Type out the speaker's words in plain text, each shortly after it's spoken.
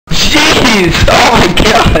Oh my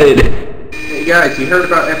god! Hey guys, you heard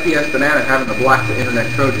about FPS Banana having the black internet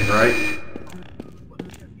Trojan, right?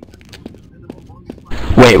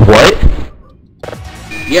 Wait, what?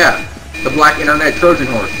 Yeah, the black internet Trojan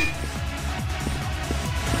horse.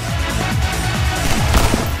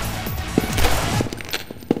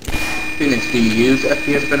 Phoenix, do you use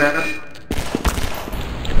FPS Banana?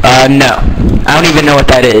 No. I don't even know what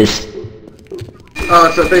that is.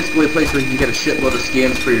 So basically a place where you can get a shitload of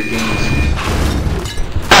skins for your games.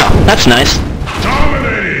 Oh, that's nice.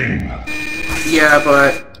 Dominating! Yeah,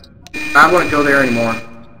 but I wouldn't go there anymore.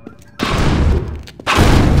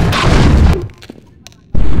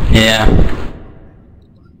 Yeah.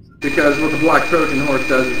 Because what the Black Trojan Horse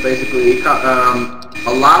does is basically,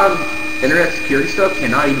 a lot of internet security stuff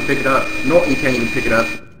cannot even pick it up. Norton can't even pick it up.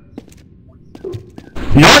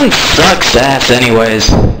 Norton sucks ass anyways.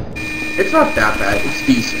 It's not that bad, it's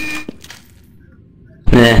decent.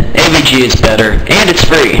 AVG is better, and it's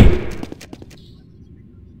free.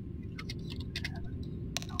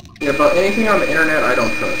 Yeah, but anything on the internet I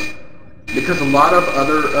don't trust. Because a lot of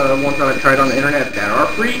other ones that I've tried on the internet that are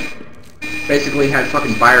free, basically had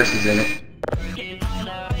fucking viruses in it.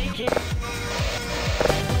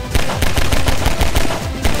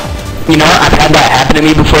 You know, I've had that happen to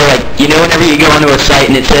me before, like, you know, whenever you go onto a site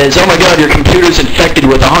and it says, oh my god, your computer's infected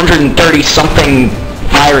with 130 something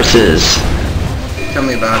viruses. Tell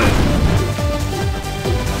me about it.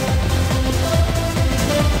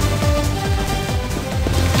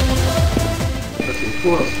 Let's see,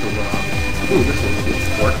 who else to rob? Ooh, this one's a good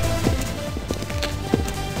sport.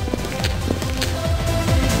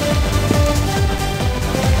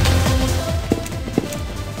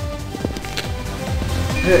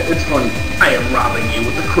 It's funny. I am robbing you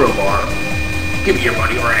with a crowbar. Give me your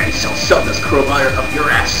money or I shall shove this crowbar up your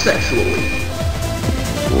ass sexually.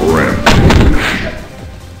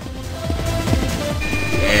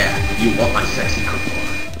 Yeah, you want my sexy crowbar.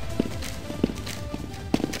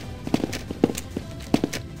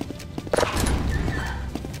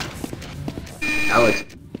 Alex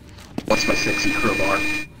wants my sexy crowbar.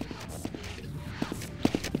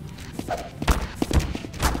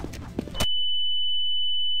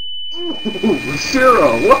 Ooh,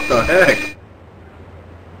 Zero, what the heck?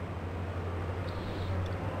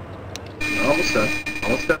 Almost done.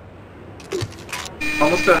 Almost done.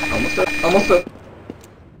 Almost done. Almost done. Almost done.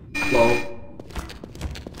 Low.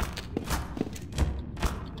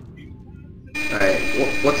 Alright,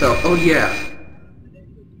 what's up? Oh yeah.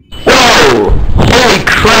 Whoa! Holy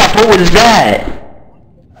crap, what was that?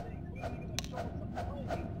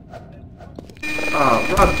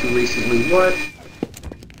 Robbed you recently, what?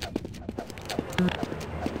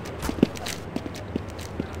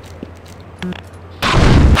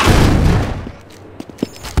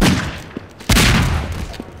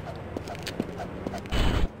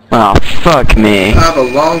 Oh, fuck me. I have a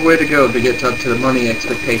long way to go to get up to the money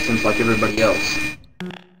expectations like everybody else.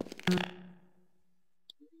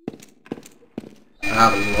 I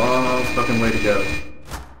have a long fucking way to go.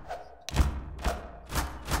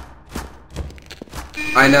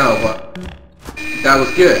 I know, but that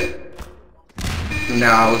was good.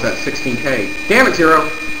 Now I was at 16K. Damn it, Zero!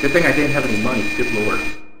 Good thing I didn't have any money, good lord.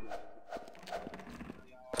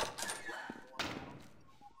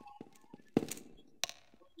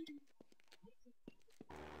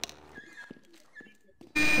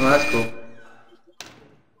 Well, that's cool.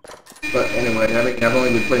 But anyway, I've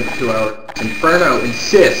only been playing for 2 hours. Inferno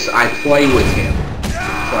insists I play with him.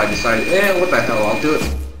 So I decided, what the hell, I'll do it.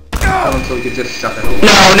 Until he could just shut the hell up.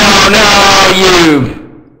 No, you!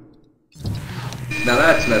 Now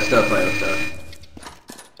that's messed up, right stuff.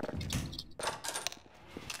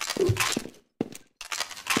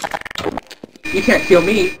 You can't kill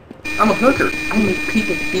me. I'm a hooker. I make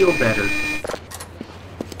people feel better.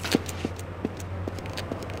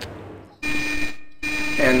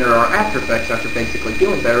 And there are after effects after basically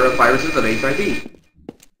feeling better of viruses of HIV.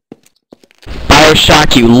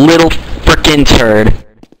 Bioshock, you little frickin' turd.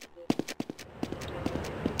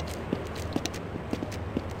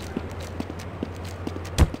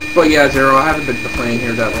 But yeah, Zero, I haven't been playing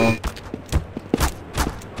here that long.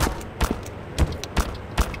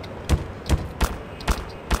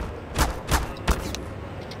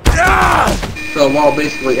 So while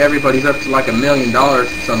basically everybody's up to like $1 million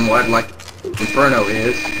somewhat, like Inferno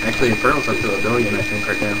is. Actually, Inferno's up to $1 billion, I think,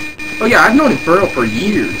 right now. Oh yeah, I've known Inferno for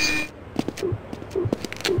years.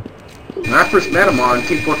 When I first met him on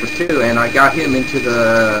Team Fortress 2, and I got him into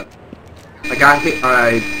the... I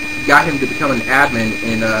got him to become an admin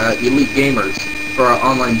in Elite Gamers for our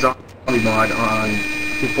online zombie mod on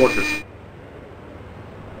Team Fortress.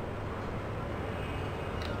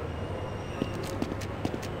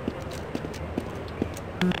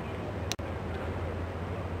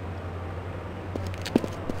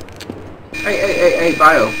 Hey,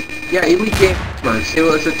 Bio. Yeah, Elite Gamers. It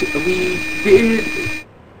was it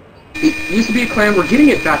used to be a clan. We're getting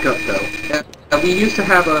it back up though. We used to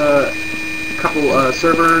have a couple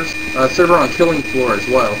servers, a server on Killing Floor as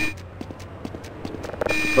well.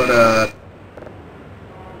 But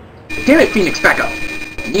damn it, Phoenix, back up.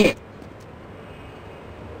 Yeah.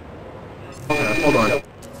 Hold on.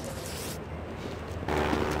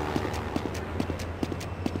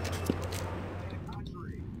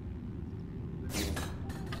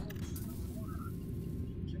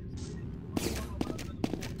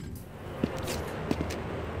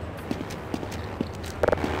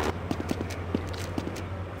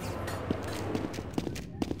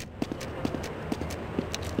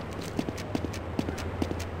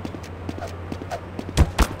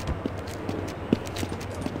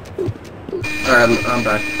 Alright, I'm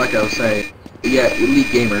back. Like I was saying, yeah, Elite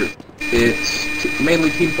Gamer. It's mainly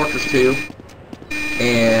Team Fortress 2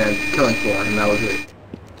 and Killing Floor, and that was it.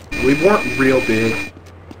 We weren't real big,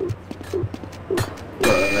 but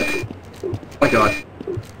oh my god.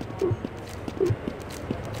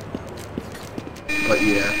 But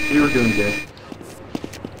yeah, we were doing good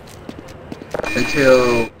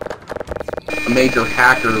until a major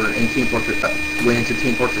hacker in Team Fortress went into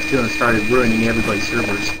Team Fortress 2 and started ruining everybody's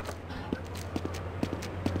servers.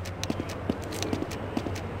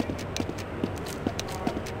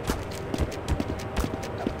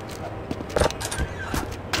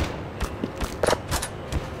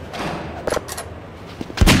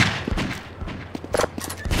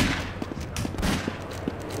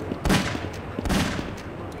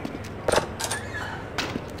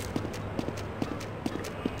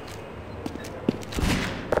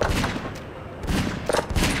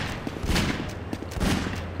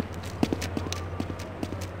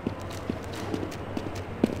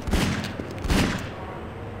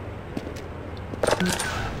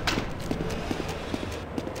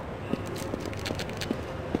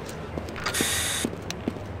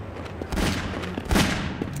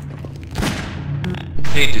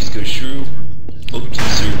 Hey Disco Shrew, welcome to the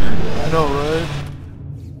server. I know, right?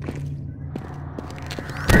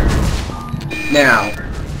 Now,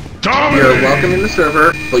 you're welcome in the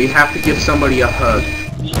server, but you have to give somebody a hug.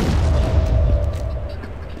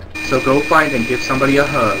 So go find and give somebody a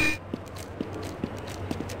hug.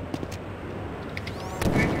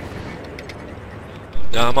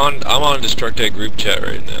 Now I'm on Destructite group chat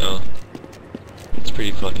right now. It's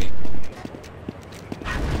pretty funny.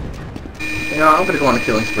 You know, I'm gonna go on a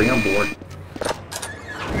killing spree, I'm bored.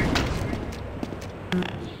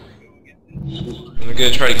 I'm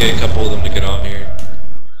gonna try to get a couple of them to get on here.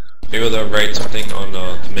 Maybe they'll write something on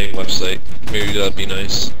the main website. Maybe that'd be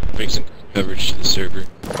nice. Bring some coverage to the server.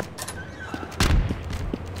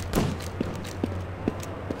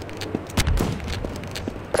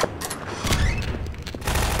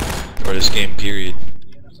 Or this game, period.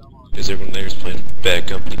 Because everyone there is playing Bad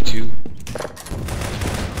Company 2.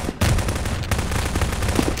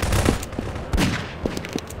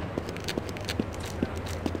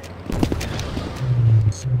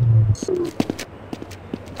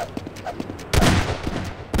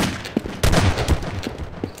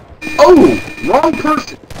 Oh! Wrong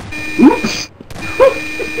person! Oops!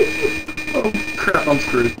 Oh crap, I'm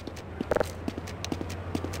screwed.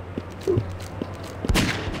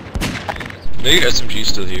 Maybe your SMG's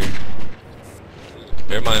still here.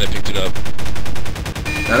 Never mind, I picked it up.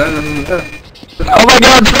 Oh my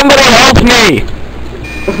god, somebody help me!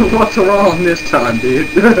 What's wrong this time, dude?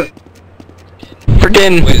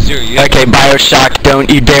 Friggin' Wait, Zero, you okay, Bioshock, don't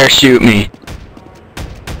you dare shoot me.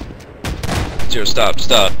 Zero, stop.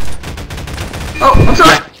 Oh, I'm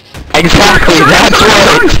sorry! Exactly, that's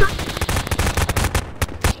right!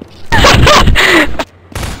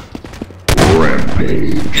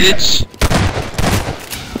 Rampage. Bitch!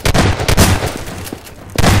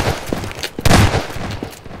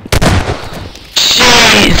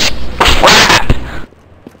 Jeez! Crap!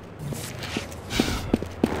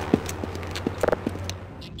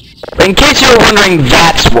 In case you were wondering,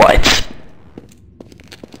 that's what.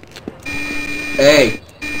 Hey,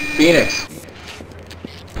 Phoenix,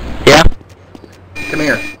 Yeah? come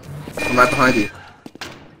here. I'm right behind you.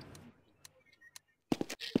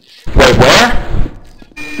 Wait, where?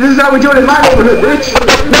 This is how we do it in my neighborhood, bitch!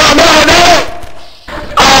 No, no, no!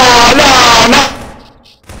 Oh, no, no!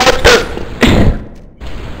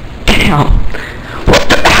 Damn. What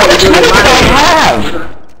the how much money did I have?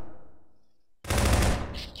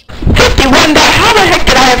 51 dollars? How the heck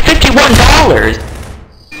did I have $51?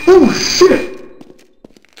 Oh, shit!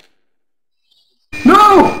 No!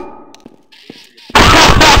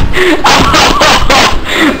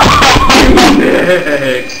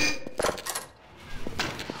 Phoenix!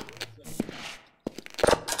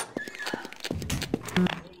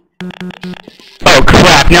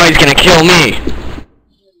 Now he's gonna kill me.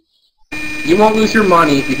 You won't lose your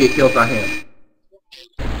money if you get killed by him.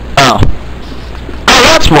 Oh. Oh,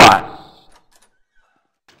 that's why.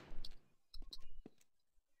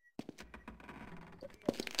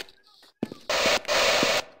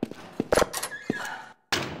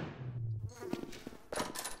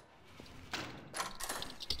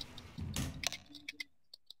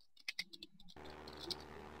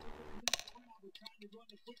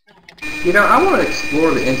 You know, I want to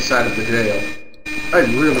explore the inside of the jail. I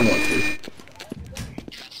really want to.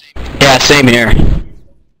 Yeah, same here.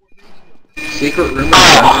 Secret room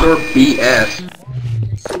store BS.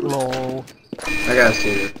 Lol. I gotta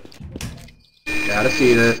see this. Gotta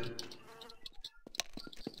see this.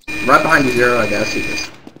 Right behind you, Zero. I gotta see this.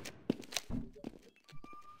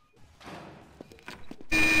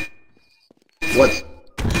 What's...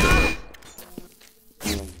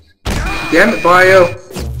 Damn it, Bio!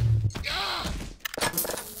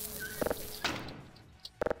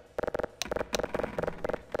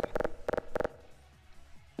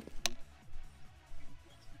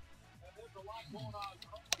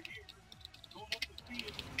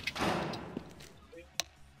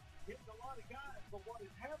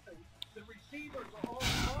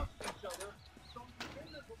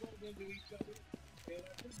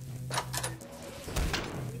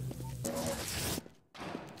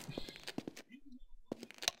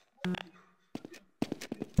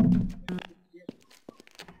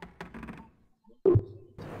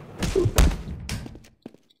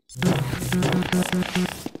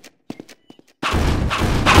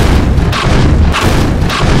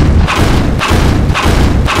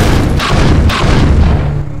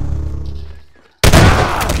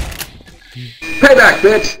 Payback,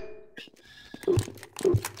 bitch!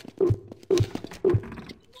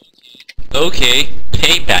 Okay,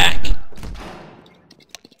 payback.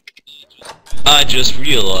 I just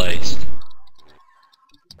realized.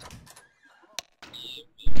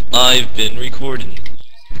 I've been recording.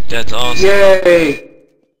 That's awesome. Yay!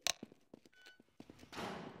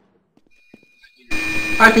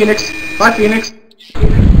 Hi, Phoenix. Bye, Phoenix.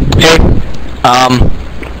 Hey,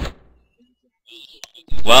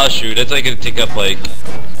 Wow, shoot, that's like gonna take up like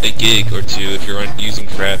a gig or two if you're using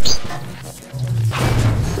fraps.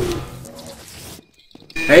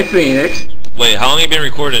 Hey, Phoenix. Wait, how long have you been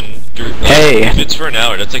recording? Hey. If it's for an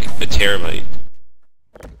hour, that's like a terabyte.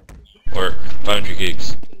 Or 500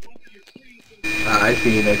 gigs. Hi,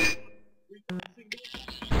 Phoenix.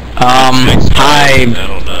 hi, I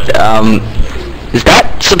don't know. is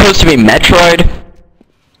that supposed to be Metroid?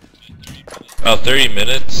 About 30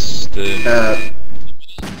 minutes.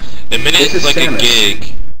 The minute this is is like Samus. a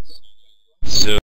gig.